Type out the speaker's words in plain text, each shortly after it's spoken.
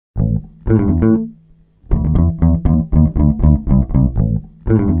I'm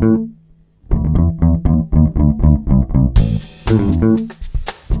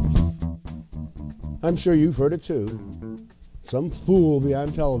sure you've heard it too. Some fool will be on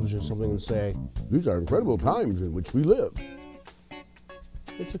television or something and say, "These are incredible times in which we live."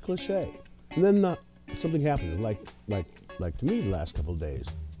 It's a cliche. And then something happens, like to me the last couple of days.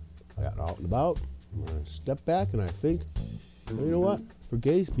 I got out and about, and I step back and I think, well, you know what? For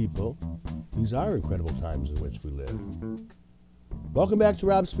gay people, these are incredible times in which we live. Welcome back to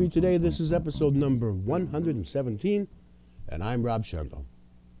Rob's Feed today. This is episode number 117, and I'm Rob Schendel.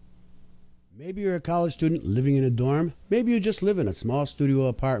 Maybe you're a college student living in a dorm. Maybe you just live in a small studio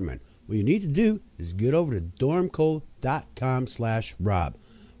apartment. What you need to do is get over to dormco.com/Rob.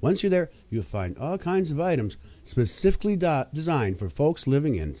 Once you're there, you'll find all kinds of items specifically designed for folks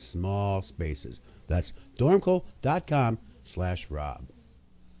living in small spaces. That's dormco.com/Rob.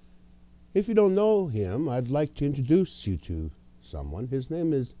 If you don't know him, I'd like to introduce you to someone. His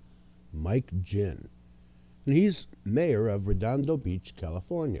name is Mike Ginn, and he's mayor of Redondo Beach,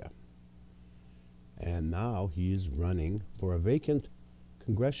 California. And now he's running for a vacant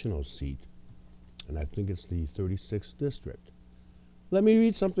congressional seat, and I think it's the 36th district. Let me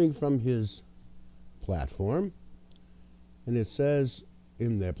read something from his platform. And it says,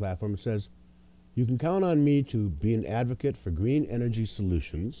 in their platform, it says, "You can count on me to be an advocate for green energy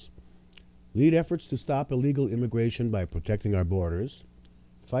solutions, lead efforts to stop illegal immigration by protecting our borders,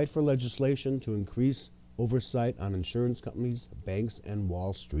 fight for legislation to increase oversight on insurance companies, banks, and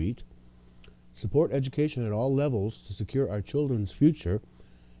Wall Street, support education at all levels to secure our children's future,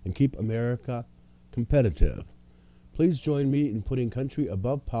 and keep America competitive. Please join me in putting country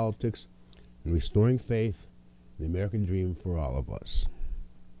above politics and restoring faith in the American dream for all of us."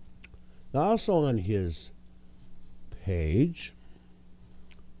 Now, also on his page,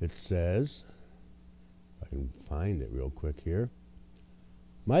 it says, if I can find it real quick here,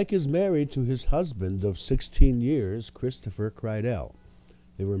 Mike is married to his husband of 16 years, Christopher Crydell.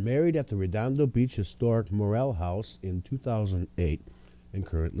 They were married at the Redondo Beach Historic Morel House in 2008 and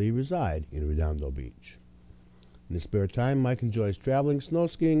currently reside in Redondo Beach. In his spare time, Mike enjoys traveling, snow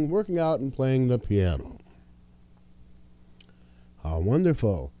skiing, working out, and playing the piano. How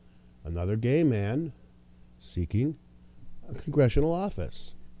wonderful. Another gay man seeking a congressional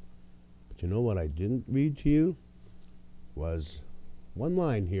office. But you know what I didn't read to you? Was one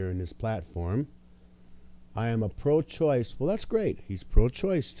line here in his platform. I am a pro-choice. Well, that's great. He's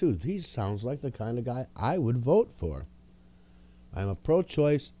pro-choice, too. He sounds like the kind of guy I would vote for. I'm a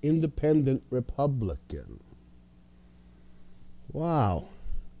pro-choice independent Republican. Wow.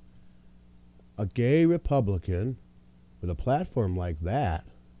 A gay Republican with a platform like that.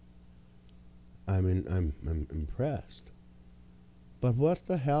 I'm impressed. But what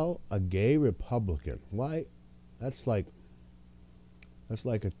the hell? A gay Republican? Why? That's like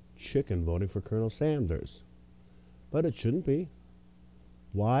a chicken voting for Colonel Sanders. But it shouldn't be.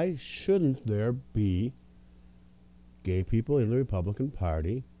 Why shouldn't there be gay people in the Republican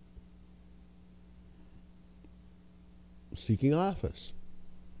Party seeking office?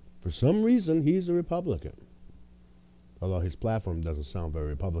 For some reason, he's a Republican. Although his platform doesn't sound very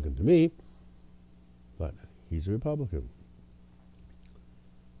Republican to me, but he's a Republican.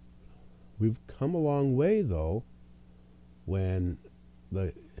 We've come a long way, though, when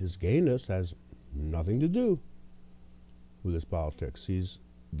his gayness has nothing to do with his politics. He's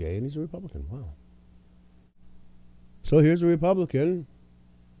gay and he's a Republican. Wow. So here's a Republican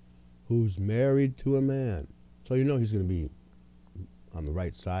who's married to a man. So you know he's going to be on the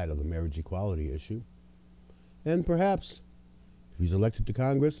right side of the marriage equality issue. And perhaps if he's elected to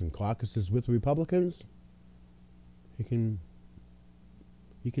Congress and caucuses with Republicans, he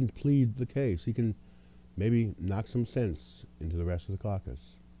can plead the case. He can maybe knock some sense into the rest of the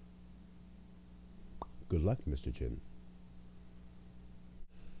caucus. Good luck, Mr. Chin.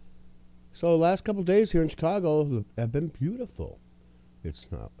 So the last couple of days here in Chicago have been beautiful. It's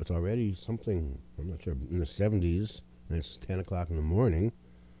already something, I'm not sure, in the 70s, and it's 10 o'clock in the morning.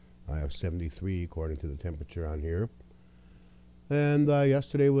 I have 73 according to the temperature on here. And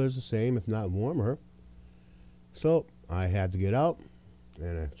yesterday was the same, if not warmer. So I had to get out,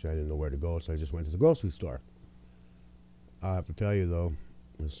 and actually I didn't know where to go, so I just went to the grocery store. I have to tell you, though,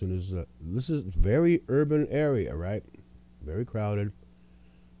 as soon as this is a very urban area, right? Very crowded.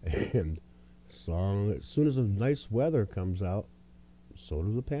 And so as soon as the nice weather comes out, so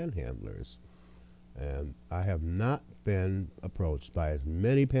do the panhandlers. And I have not been approached by as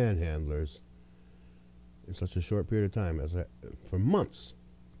many panhandlers in such a short period of time for months,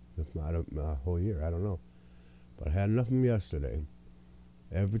 if not a whole year. I don't know. But I had enough of them yesterday.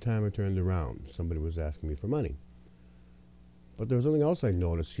 Every time I turned around, somebody was asking me for money. But there was something else I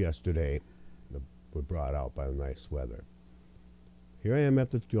noticed yesterday that was brought out by the nice weather. Here I am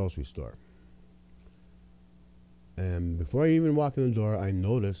at the grocery store. And before I even walk in the door, I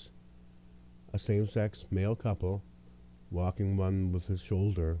notice a same-sex male couple walking, one with his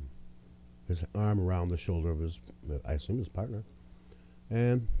arm around the shoulder of his, I assume his partner,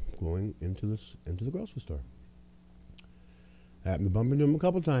 and going into the grocery store. I happened to bump into him a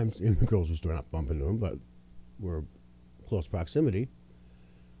couple times in the grocery store. Not bumping into him, but we're close proximity.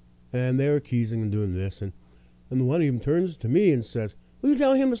 And they were teasing and doing this, and the one even turns to me and says, "Will you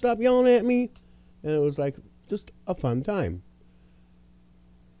tell him to stop yelling at me?" And it was like just a fun time.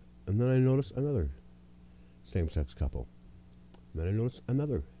 And then I noticed another same-sex couple. And then I noticed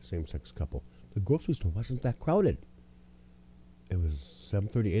another same-sex couple. The grocery store wasn't that crowded. It was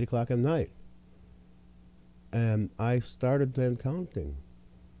 7:30, 8 o'clock at night. And I started then counting.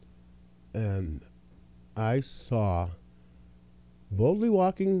 And I saw, boldly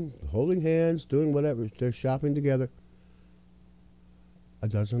walking, holding hands, doing whatever, they're shopping together,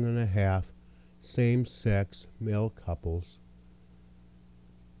 12 same-sex male couples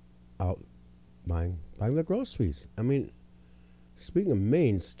out buying their groceries. I mean, speaking of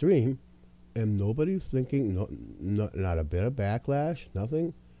mainstream, and nobody thinking, not a bit of backlash,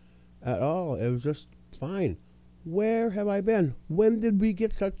 nothing at all. It was just fine. Where have I been? When did we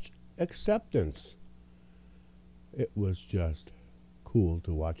get such acceptance? It was just cool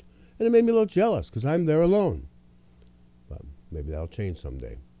to watch. And it made me a little jealous because I'm there alone. But maybe that'll change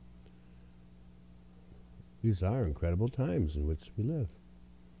someday. These are incredible times in which we live.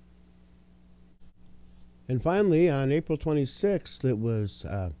 And finally, on April 26th, it was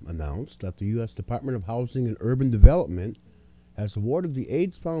announced that the U.S. Department of Housing and Urban Development has awarded the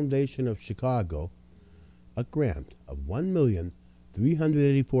AIDS Foundation of Chicago a grant of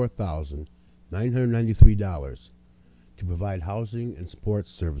 $1,384,993 to provide housing and support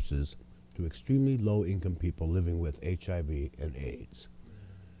services to extremely low-income people living with HIV and AIDS.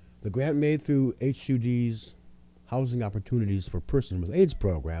 The grant made through HUD's Housing Opportunities for Persons with AIDS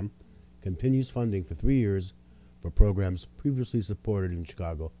program continues funding for 3 years for programs previously supported in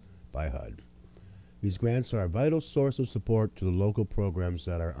Chicago by HUD. These grants are a vital source of support to the local programs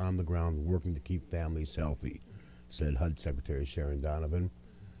that are on the ground working to keep families healthy, said HUD Secretary Sharon Donovan.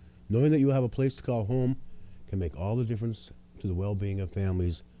 Knowing that you have a place to call home can make all the difference to the well-being of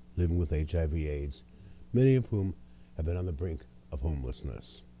families living with HIV/AIDS, many of whom have been on the brink of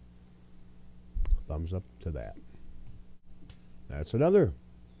homelessness. Thumbs up to that. That's another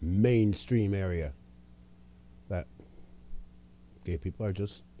mainstream area that gay people are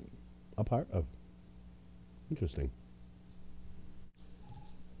just a part of. Interesting.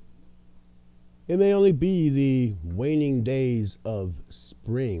 It may only be the waning days of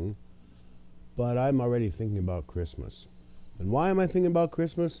spring, but I'm already thinking about Christmas. And why am I thinking about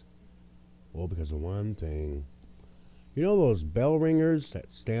Christmas? Well, because of one thing. You know those bell ringers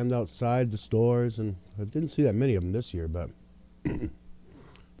that stand outside the stores? And I didn't see that many of them this year, but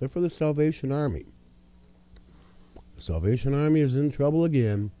they're for the Salvation Army. The Salvation Army is in trouble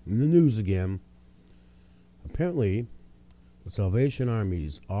again, in the news again. Apparently, the Salvation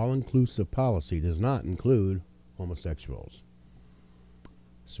Army's all-inclusive policy does not include homosexuals.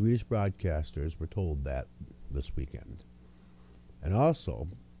 Swedish broadcasters were told that this weekend. And also,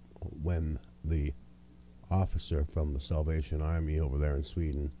 when the officer from the Salvation Army over there in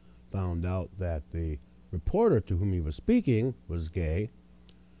Sweden found out that the reporter to whom he was speaking was gay,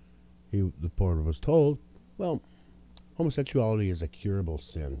 the reporter was told, well, homosexuality is a curable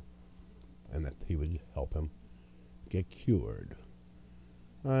sin, and that he would help him get cured.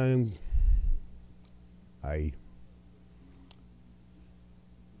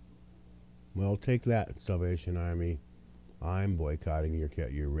 Well, take that, Salvation Army. I'm boycotting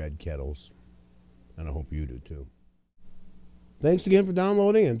your red kettles, and I hope you do too. Thanks again for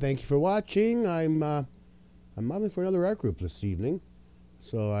downloading, and thank you for watching. I'm modeling for another art group this evening,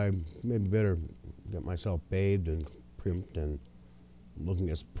 so I maybe better get myself bathed and primped and looking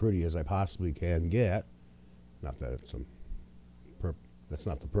as pretty as I possibly can get. Not that it's that's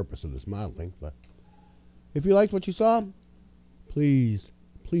not the purpose of this modeling, but if you liked what you saw, please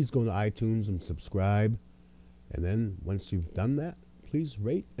go to iTunes and subscribe. And then once you've done that, please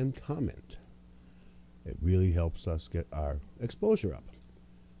rate and comment. It really helps us get our exposure up.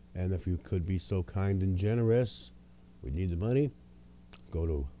 And if you could be so kind and generous, we need the money, go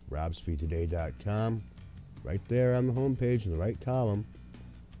to robsfeedtoday.com. Right there on the home page in the right column,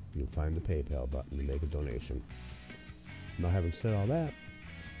 you'll find the PayPal button to make a donation. Now, having said all that,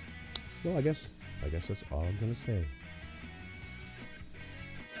 well, I guess that's all I'm going to say.